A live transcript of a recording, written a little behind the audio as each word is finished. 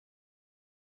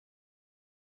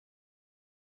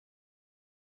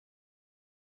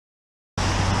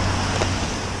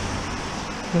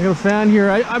I got a fan here.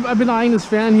 I've been eyeing this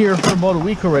fan here for about a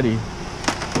week already.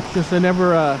 It's just I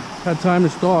never had time to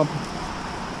stop.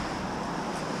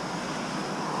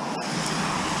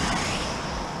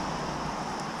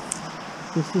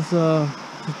 This is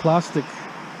plastic.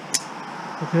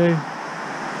 Okay.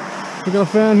 We got a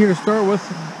fan here to start with.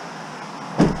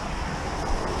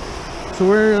 So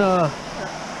we're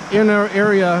in our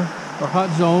area, our hot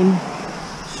zone.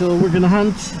 So we're gonna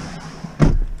hunt.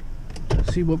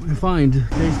 See what we can find.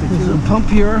 Okay, so there's a pump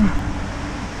here.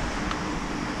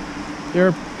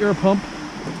 Air pump.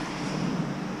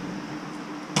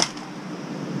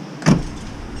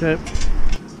 Okay.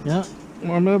 Yeah,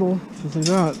 more metal, just like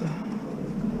that.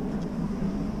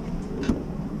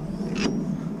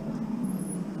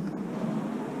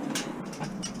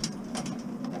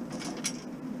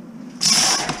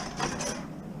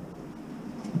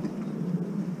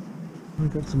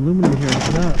 We've got some aluminum here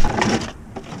for that.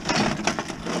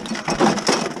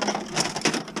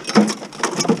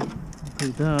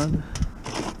 Like that.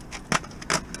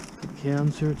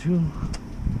 Cans here too.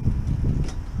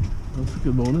 That's a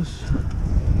good bonus.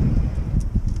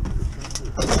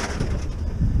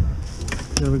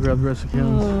 Yeah, we grab the rest of the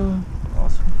cans.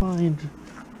 Awesome find.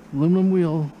 Aluminum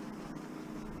wheel.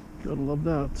 Gotta love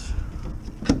that.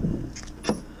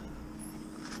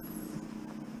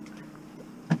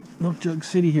 Milk Jug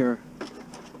City here.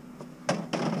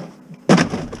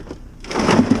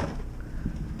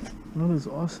 Oh, that's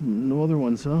awesome. No other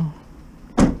ones, huh?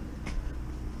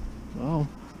 Wow.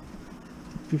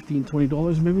 $15,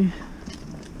 $20 maybe?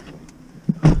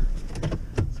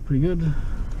 It's pretty good.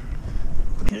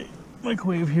 Okay,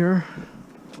 microwave here.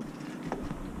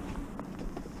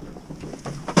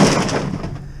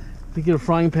 We get a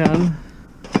frying pan.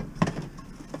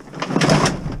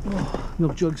 Oh,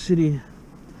 Milk Jug City.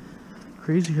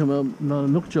 Crazy how amount of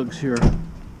milk jugs here.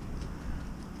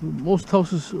 Most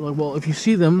houses, well, if you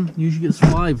see them, you usually get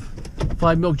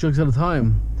five milk jugs at a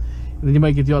time, and then you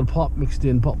might get the odd pop mixed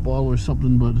in, pop bottle or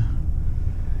something. But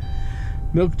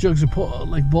milk jugs are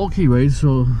like bulky, right?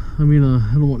 So I mean,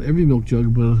 I don't want every milk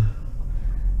jug, but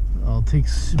I'll take,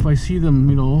 if I see them,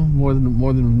 you know, more than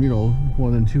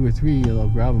 2 or 3, I'll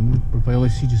grab them. But if I only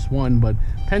see just one, but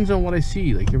depends on what I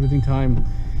see. Like everything time,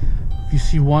 if you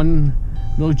see one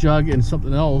milk jug and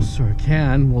something else or a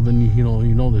can, well then you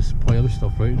know there's probably other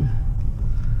stuff, right?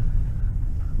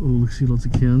 Oh, look, see, lots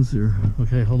of cans there.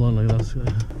 Okay, hold on, like that's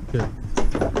good.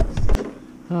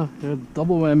 Ah, yeah,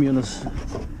 double whammy on this.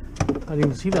 I didn't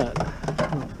even see that.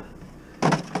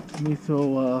 Let me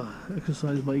throw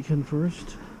exercise bike in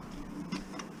first.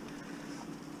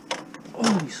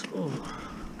 Oh,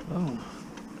 wow.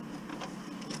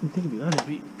 I didn't think it'd be that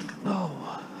heavy. Oh.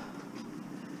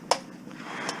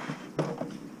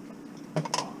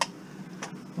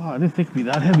 Wow, I didn't think it'd be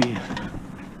that heavy.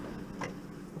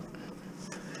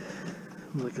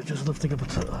 Like they're just lifting up a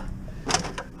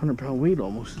 100-pound weight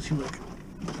almost, it seems like.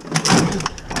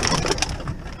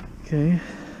 Okay.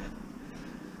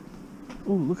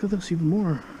 Oh, look at this, even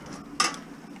more.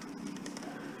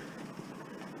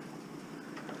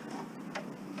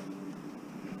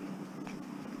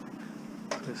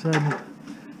 Like I said,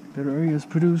 better areas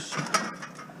produce.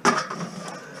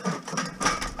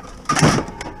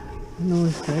 No,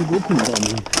 this tag opened on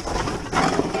me.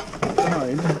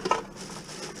 Tried.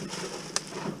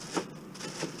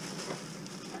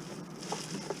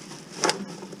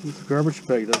 It's a garbage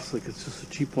bag. That's like, it's just a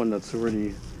cheap one that's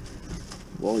already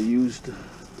well used.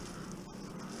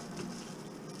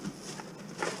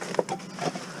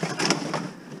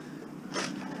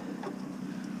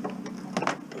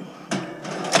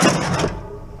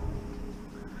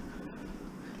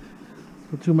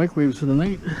 Got 2 microwaves for the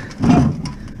night.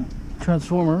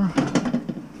 Transformer,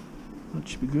 that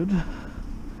should be good.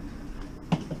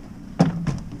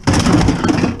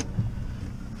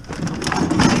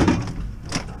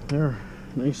 There,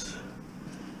 nice,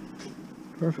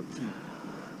 perfect.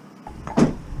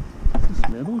 Is this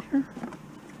metal here?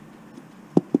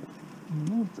 I don't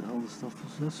know what the hell this stuff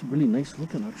is. That's really nice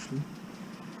looking, actually.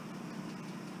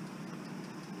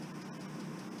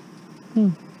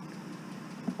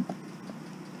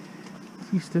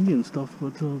 East Indian stuff,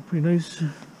 but pretty nice.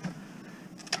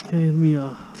 Okay, let me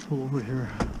pull over here.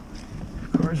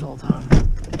 Cars all the time.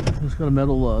 It's got a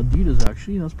metal Adidas,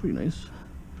 actually. That's pretty nice.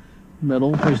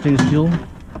 Metal, stainless steel,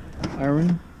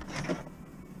 iron.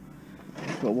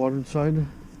 Got water inside,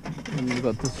 and we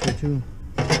got this here too.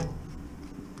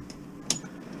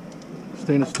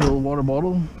 Stainless steel water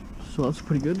bottle, so that's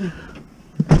pretty good.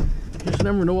 Just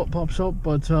never know what pops up,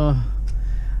 but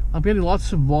I'm getting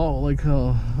lots of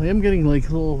I am getting like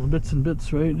little bits and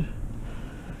bits, right?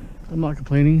 I'm not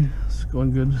complaining. It's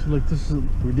going good. Like, this is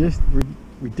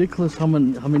ridiculous how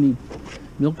many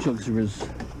milk jugs there is.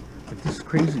 Like, this is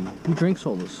crazy. Who drinks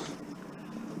all this?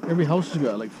 Every house has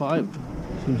got like 5.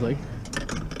 Seems like.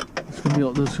 This could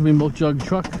be a milk jug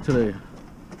truck today.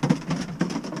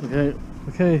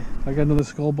 Okay. I got another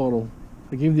skull bottle.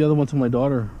 I gave the other one to my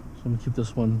daughter, so I'm gonna keep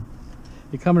this one.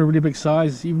 They come in a really big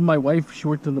size. Even my wife, she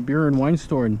worked in the beer and wine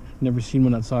store and never seen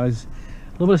one that size.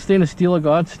 A little bit of stainless steel I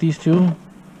got. It's these two.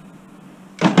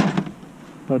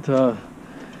 But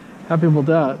happy about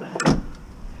that.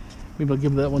 Maybe I'll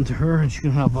give that one to her and she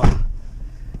can have a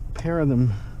pair of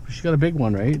them. She got a big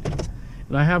one, right?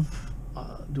 And I have,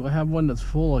 do I have one that's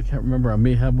full? I can't remember. I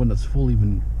may have one that's full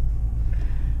even.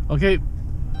 Okay,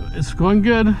 it's going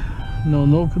good.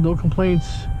 No complaints.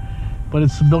 But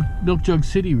it's milk jug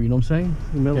city, you know what I'm saying?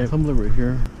 The metal tumbler right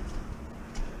here.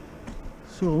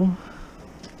 So,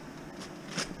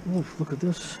 oh, look at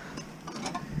this.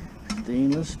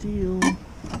 Stainless steel.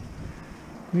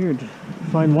 Weird.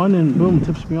 Find one and boom,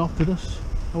 tips me off to this.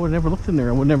 I would have never looked in there.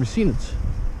 I would have never seen it.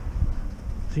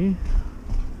 See?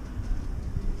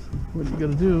 What you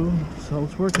gotta do. That's how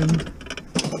it's working.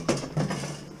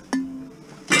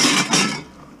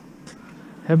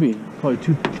 Heavy. Probably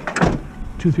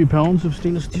 2-3 pounds of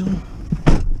stainless steel.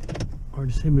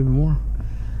 Hard to say, maybe more.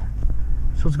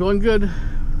 So it's going good.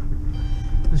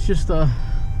 It's just I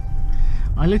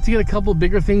like to get a couple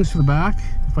bigger things for the back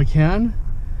if I can.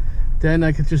 Then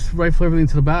I could just rifle everything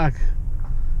to the back,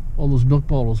 all those milk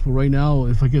bottles. But right now,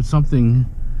 if I get something,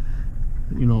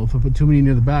 you know, if I put too many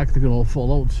near the back, they're gonna all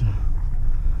fall out.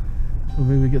 So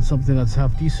maybe get something that's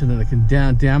half decent and I can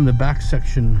dam the back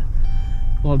section.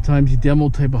 A lot of times you demo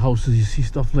type of houses, you see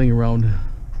stuff laying around.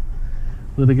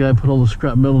 Let the guy put all the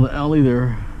scrap metal in the alley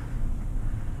there.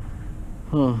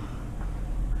 Huh.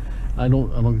 I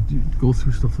don't go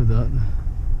through stuff like that.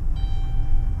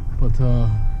 But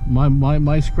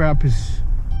my scrap is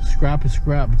scrap.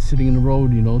 It's sitting in the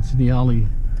road, you know, it's in the alley.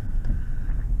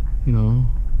 You know.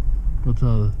 But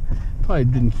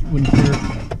probably wouldn't care.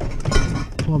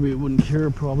 Probably wouldn't care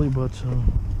but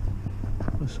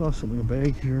I saw something, a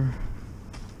bag here.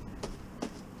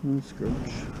 That's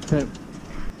garbage.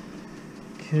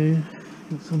 Okay,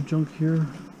 got some junk here.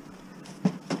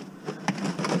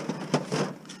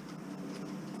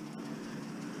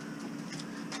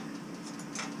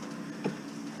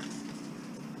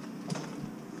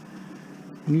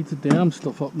 I need to dam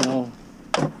stuff up now.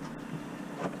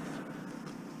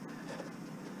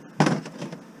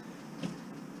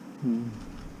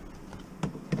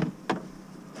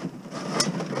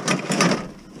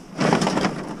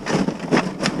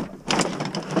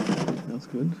 That's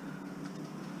good.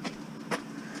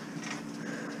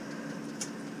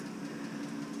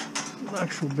 An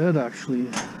actual bed, actually.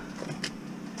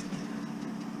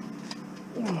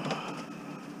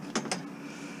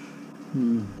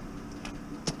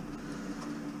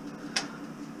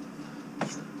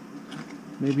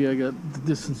 Maybe I got the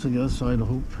distance on the other side, I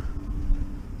hope.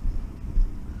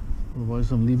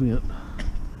 Otherwise I'm leaving it.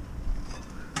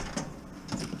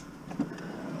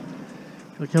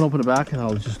 I can't open the back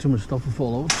now, it's just too much stuff will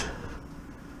fall out.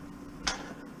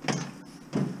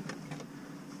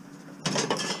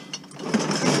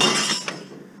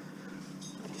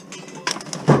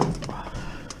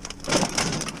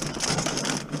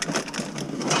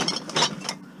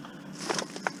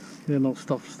 Then I'll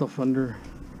stuff under.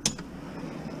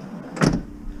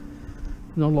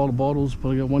 Not a lot of bottles,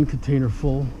 but I got one container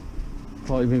full.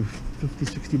 Probably maybe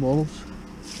 50-60 bottles.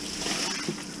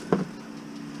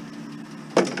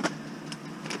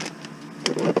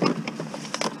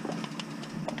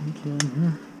 Okay, in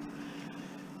here.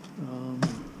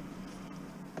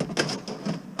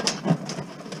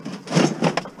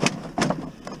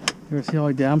 Here, see how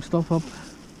I dam stuff up?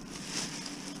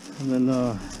 And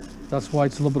then that's why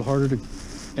it's a little bit harder to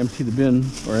empty the bin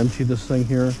or empty this thing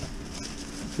here.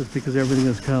 Just because everything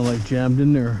is kind of like jammed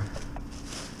in there.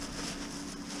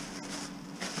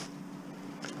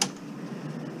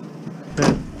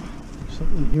 Okay,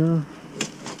 something here.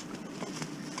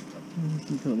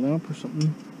 Some kind of lamp or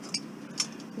something.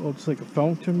 Oh, it's like a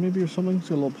fountain maybe or something. It's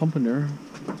got a little pump in there.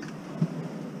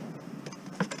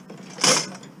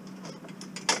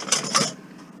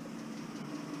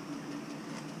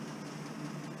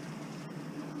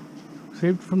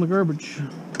 Saved from the garbage.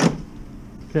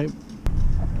 Okay.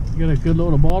 Got a good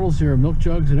load of bottles here, milk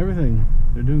jugs and everything.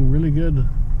 They're doing really good.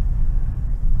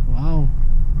 Wow,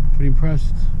 pretty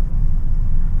impressed.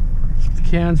 The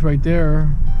can's right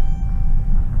there,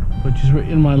 but she's right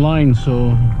in my line,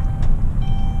 so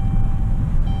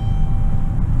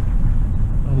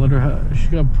I'll let her. She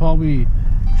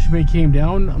may came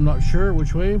down. I'm not sure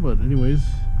which way, but anyways.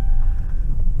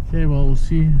 Okay, well, we'll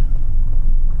see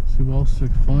what else I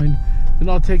can find. They're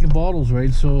not taking bottles,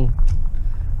 right? So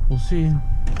we'll see.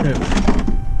 Okay,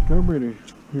 carburetor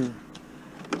here.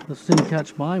 This didn't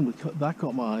catch mine. That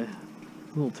got my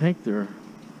little tank there.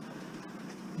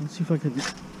 Let's see if I can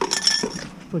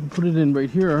put it in right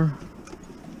here.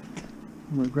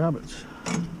 I'm gonna grab it.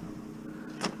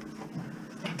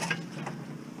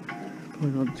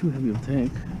 Probably not too heavy of a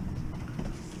tank.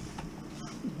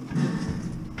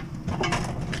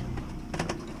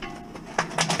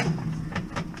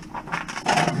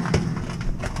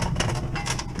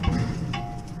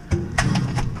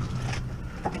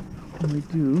 What I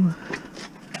do,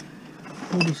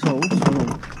 pull this out so I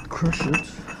don't crush it.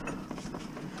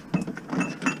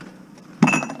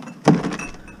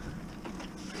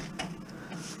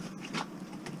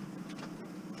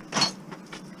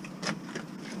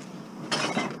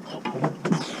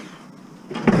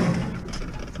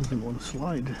 Doesn't want to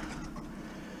slide.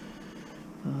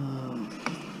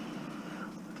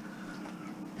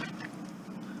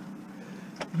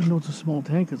 Even though it's a small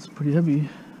tank, it's pretty heavy.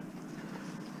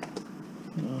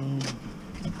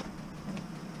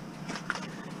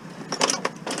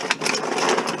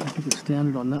 I think it's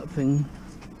standard on that thing.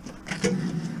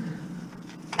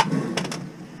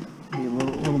 Maybe a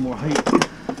little more height.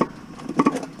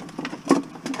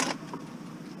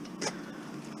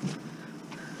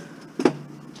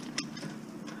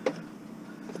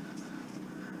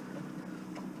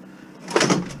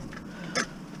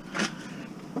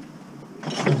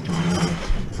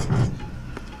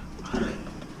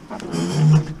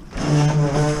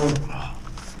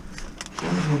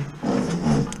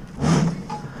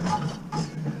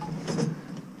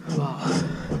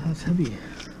 That's heavy.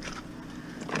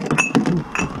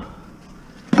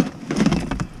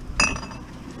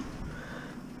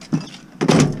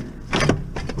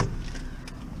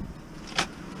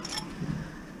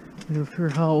 I gotta figure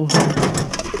how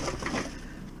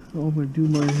I'm gonna do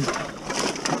my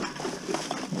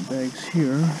bags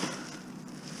here.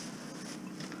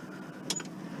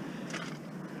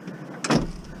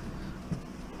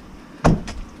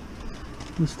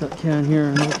 This that can here,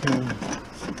 and that can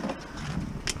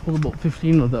hold about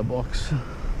 15 of that box.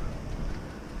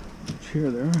 Chair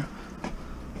there.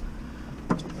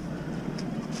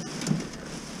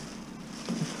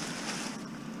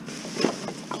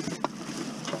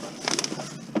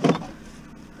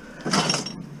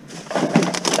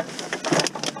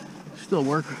 Still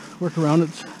work around it.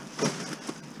 It's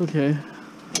okay.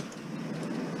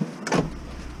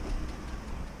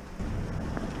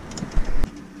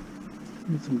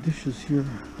 Need some dishes here.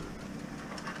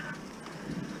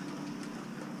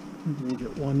 I'm gonna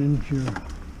get one in here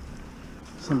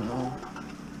somehow.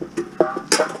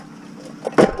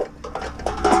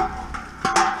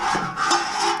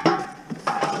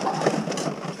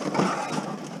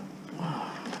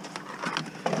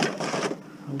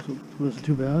 That wasn't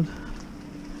too bad.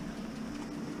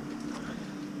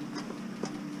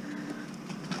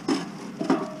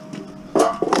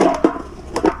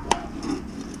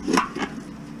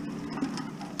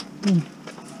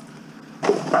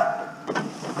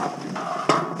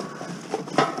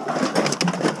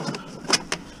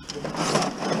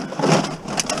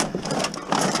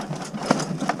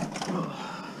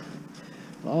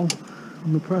 Well,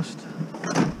 I'm impressed.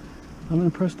 I'm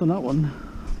impressed on that one.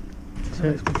 Okay,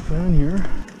 let's put the fan here.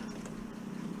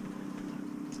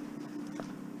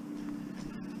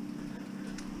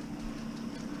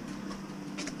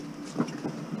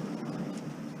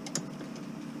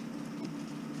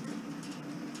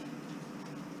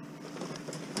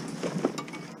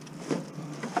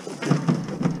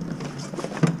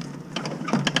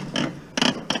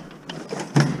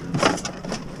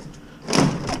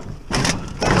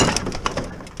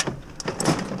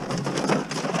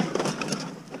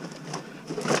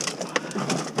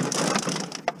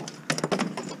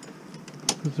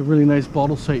 There's a really nice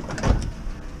bottle site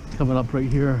coming up right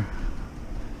here.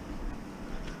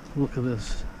 Look at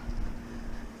this.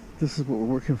 This is what we're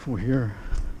working for here.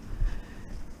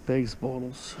 Bags,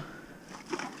 bottles.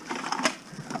 Look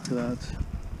at that.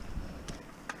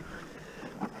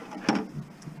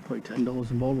 Probably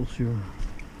 $10 in bottles here.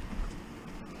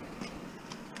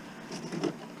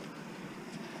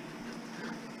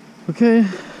 Okay.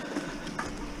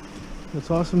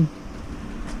 That's awesome.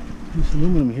 Use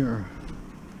aluminum here.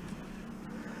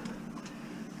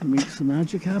 Makes the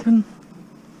magic happen.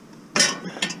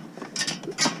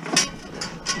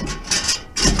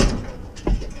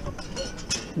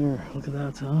 There, look at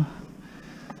that, huh?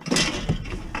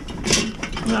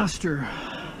 Master.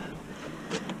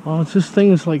 Oh, this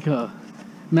thing is like a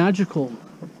magical.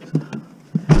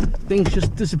 Things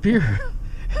just disappear.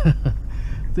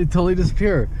 They totally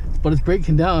disappear. But it's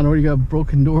breaking down. I already got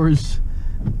broken doors.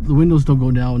 The windows don't go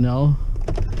down now.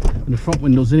 And the front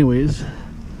windows anyways.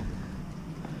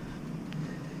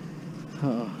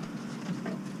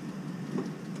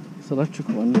 It's electric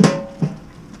one.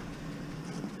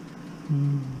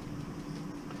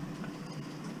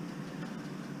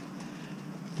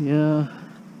 Yeah,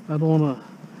 I don't want to.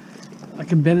 I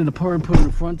can bend it apart and put it in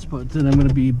the front, but then I'm going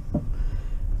to be.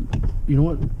 You know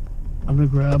what? I'm going to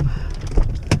grab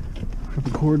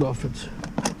the cord off it.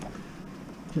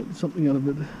 Get something out of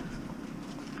it.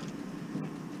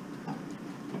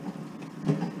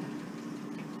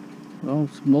 Well,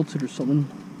 it's melted or something.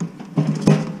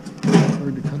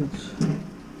 Hard to cut it.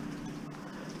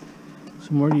 So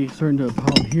I'm already starting to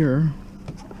pile here.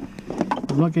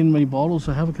 I'm not getting many bottles.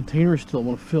 I have a container still I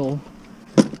want to fill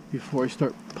before I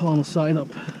start piling the side up.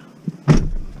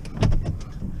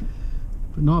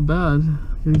 But not bad.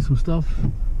 Getting some stuff.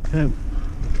 Okay,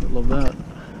 I love that.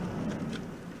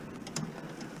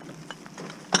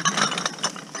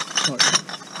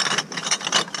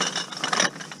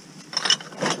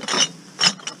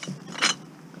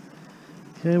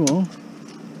 Okay, well,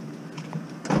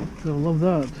 gotta love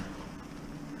that.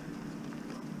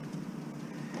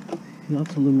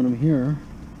 Lots of aluminum here.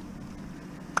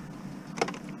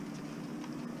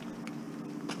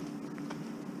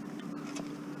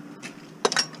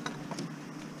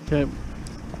 Okay,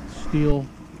 steel.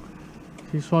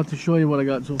 Just want to show you what I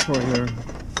got so far here.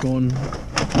 Going,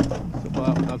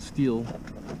 that's steel.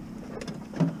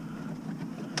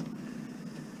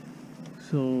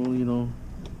 So, you know,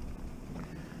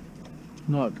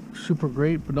 not super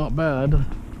great, but not bad.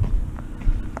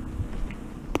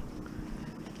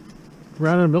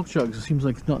 Ran out of milk jugs. It seems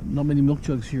like not many milk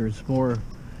jugs here. It's more,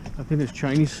 I think there's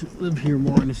Chinese live here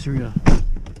more in this area.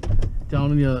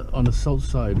 Down in on the south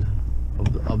side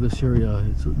of this area,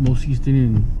 it's most East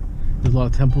Indian. There's a lot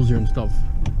of temples there and stuff,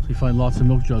 so you find lots of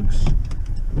milk jugs.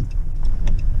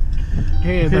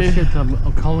 Hey, that's it.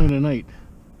 I'm calling it a night.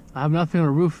 I have nothing on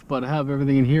the roof, but I have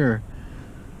everything in here.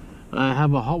 I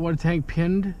have a hot water tank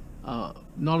pinned,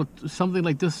 something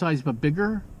like this size but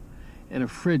bigger, and a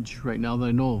fridge right now that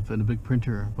I know of, and a big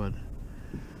printer. But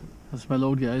that's my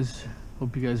load, guys.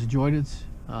 Hope you guys enjoyed it.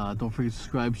 Don't forget to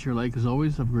subscribe, share, like as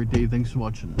always. Have a great day. Thanks for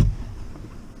watching.